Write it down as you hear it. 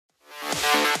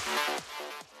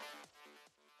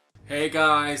Hey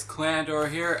guys, Clandor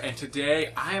here, and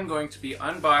today I am going to be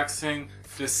unboxing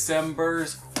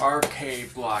December's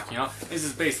arcade block. You know, this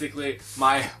is basically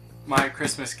my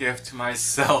Christmas gift to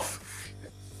myself,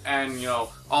 and you know,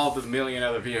 all the million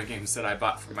other video games that I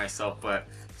bought for myself. But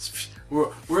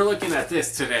we're looking at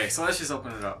this today, so let's just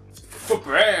open it up.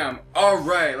 Bam! All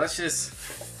right, let's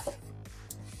just.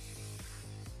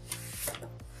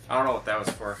 I don't know what that was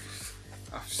for.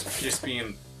 Just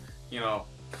being, you know,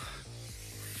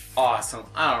 awesome.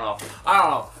 I don't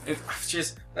know.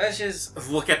 Let's just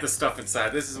look at the stuff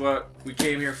inside. This is what we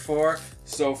came here for.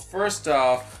 So first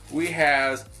off, we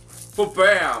have,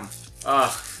 bam! I'm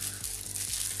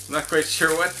not quite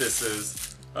sure what this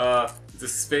is. The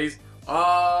space.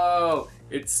 Oh,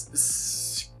 it's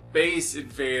Space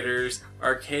Invaders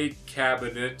arcade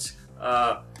cabinet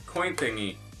coin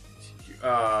thingy.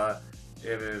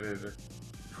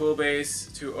 Pool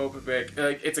base to open bank.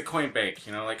 Like, it's a coin bank,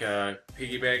 you know, like a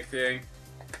piggy bank thing.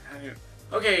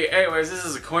 Okay, anyways, this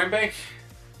is a coin bank.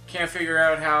 Can't figure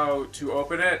out how to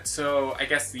open it, so I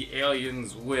guess the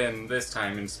aliens win this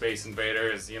time in Space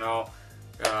Invaders, you know.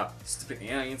 Stupid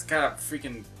aliens gotta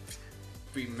freaking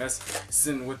be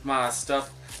messing with my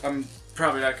stuff. I'm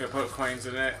probably not gonna put coins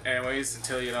in it anyways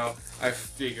until, you know, I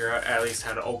figure out at least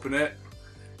how to open it.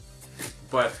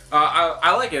 But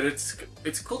I like it.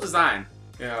 It's a cool design.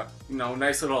 Yeah, you know,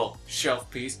 nice little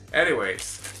shelf piece.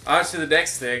 Anyways, on to the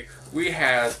next thing. We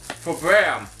have,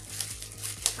 bam!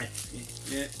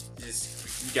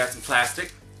 Just you got some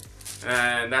plastic,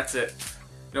 and that's it.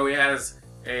 No, he has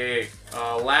a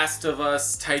Last of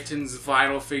Us Titans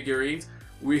vinyl figurines.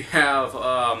 We have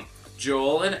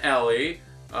Joel and Ellie.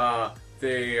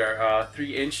 They are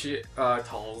 3-inch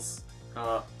talls.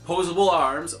 Posable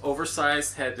arms,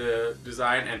 oversized head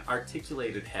design, and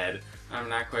articulated head. I'm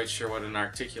not quite sure what an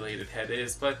articulated head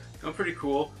is, but you know, pretty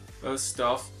cool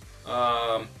stuff.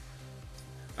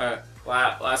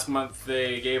 Last month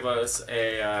they gave us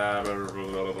a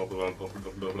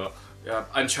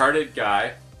Uncharted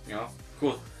guy. You know,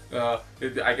 cool.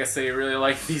 I guess they really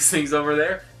like these things over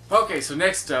there. Okay, so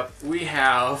next up we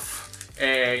have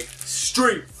a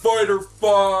Street Fighter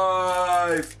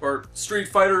 5 or Street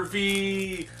Fighter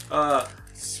V.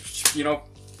 You know,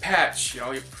 patch. You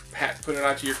know, you put it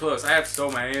onto your clothes. I have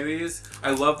so many of these.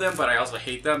 I love them, but I also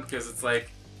hate them because it's like,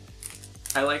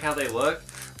 I like how they look,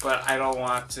 but I don't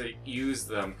want to use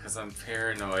them because I'm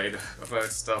paranoid about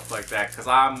stuff like that because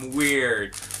I'm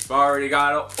weird. I've already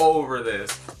got over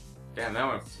this. Damn, that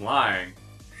went flying.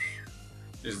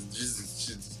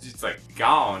 Just like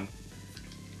gone.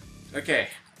 Okay,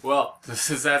 well,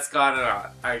 since that's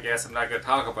gone, I guess I'm not gonna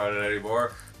talk about it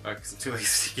anymore because I'm too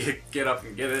lazy to get up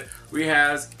and get it. We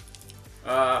have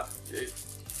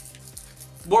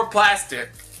more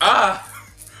plastic. Why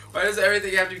does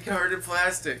everything have to be covered in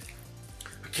plastic?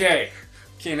 Okay,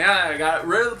 now that I got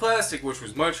rid of the plastic, which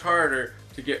was much harder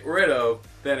to get rid of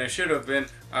than it should have been,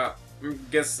 I'm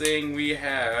guessing we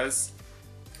have.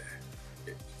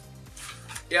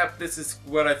 Yep, this is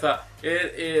what I thought.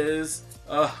 It is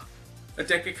a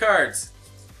deck of cards,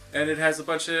 and it has a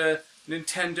bunch of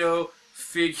Nintendo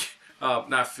figures. I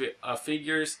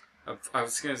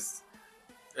was gonna.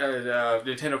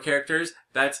 Nintendo characters.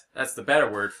 That's the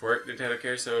better word for it. Nintendo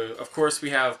characters. So of course we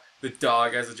have the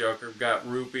dog as a Joker. We've got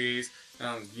rupees.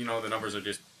 You know, the numbers are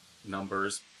just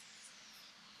numbers,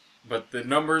 but the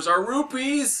numbers are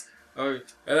rupees. And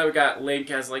then we got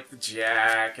Link as like the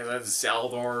Jack, and then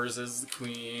Zeldor's as the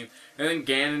Queen, and then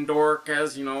Ganondorf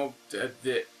as, you know,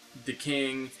 the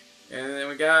King, and then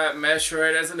we got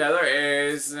Metroid as another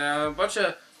Ace. A bunch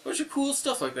of cool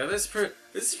stuff like that. This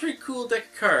is a pretty cool deck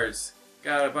of cards.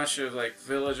 Got a bunch of like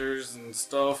villagers and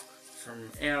stuff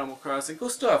from Animal Crossing. Cool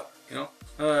stuff, you know.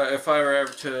 If I were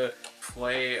ever to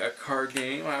play a card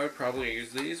game, I would probably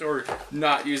use these or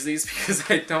not use these because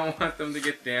I don't want them to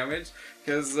get damaged.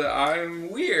 Because I'm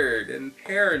weird and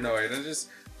paranoid. I'm just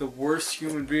the worst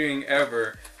human being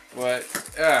ever. But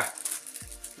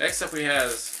next up we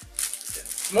have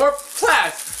more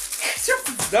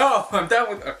plastic. No, I'm done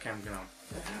with. Okay, I'm gonna.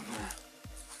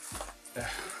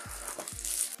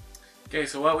 Okay,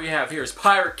 so what we have here is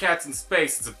Pirate Cats in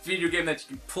Space. It's a video game that you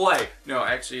can play. No,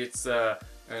 actually, it's a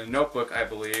notebook, I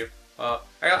believe. I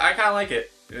kind of like it.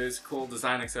 It is a cool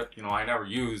design, except, you know, I never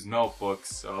use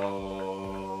notebooks,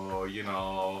 so, you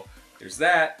know, there's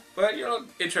that. But, you know,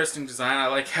 interesting design. I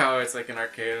like how it's like an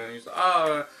arcade, and you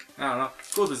I don't know,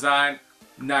 cool design.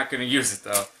 Not gonna use it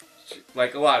though,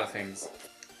 like a lot of things.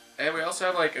 And we also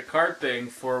have like a card thing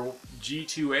for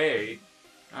G2A.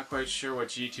 Not quite sure what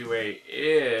G2A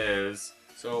is.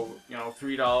 So, you know,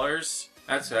 $3.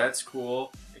 That's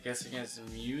cool. guess against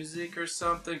music or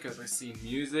something, because I see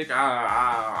music.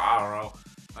 I don't know.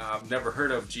 I've never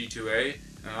heard of G2A.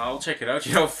 I'll check it out.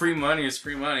 You know, free money is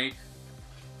free money.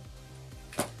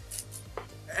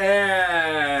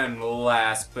 And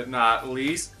last but not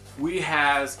least, we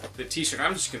have the t-shirt.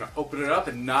 I'm just gonna open it up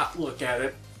and not look at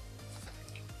it.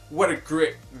 What a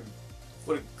great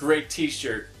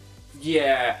t-shirt.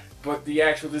 Yeah, but the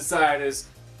actual design is,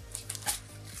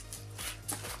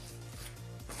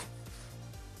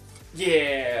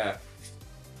 yeah.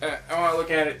 I want to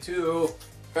look at it too.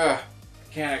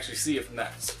 Can't actually see it from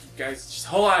that. So you guys, just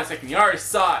hold on a second. You already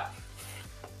saw it.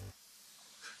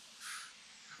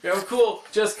 We have a cool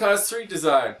Just Cause 3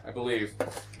 design, I believe.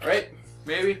 Right?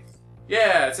 Maybe?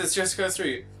 Yeah, it says Just Cause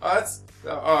 3.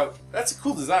 Oh, that's a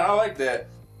cool design. I like that.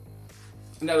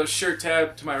 Another shirt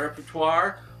tab to my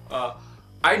repertoire.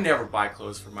 I never buy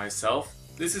clothes for myself.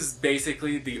 This is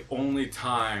basically the only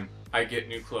time I get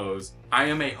new clothes. I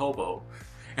am a hobo.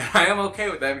 And I am okay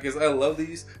with that because I love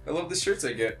these. I love the shirts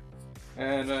I get.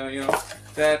 And, you know,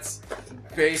 that's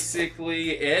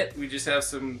basically it. We just have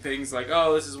some things like,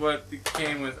 oh, this is what it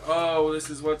came with. Oh, this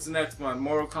is what's next month.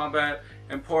 Mortal Kombat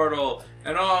and Portal.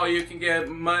 And oh, you can get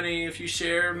money if you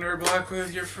share Nerd Block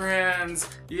with your friends.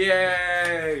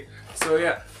 Yay! So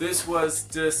yeah, this was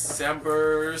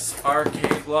December's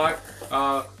arcade block.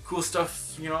 Cool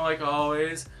stuff, you know, like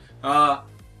always. I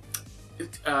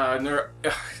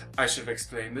should have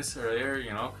explained this earlier,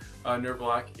 you know. Nerd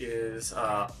Block is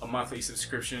a monthly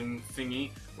subscription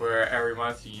thingy where every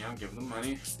month you know give them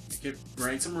money, you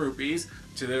bring some rupees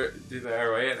to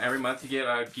their way, and every month you get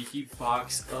a geeky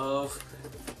box of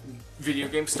video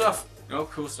game stuff. You know,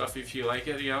 cool stuff if you like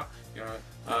it.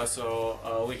 So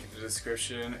link in the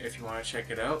description if you want to check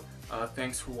it out.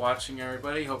 Thanks for watching,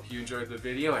 everybody. Hope you enjoyed the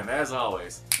video, and as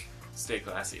always, stay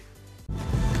classy.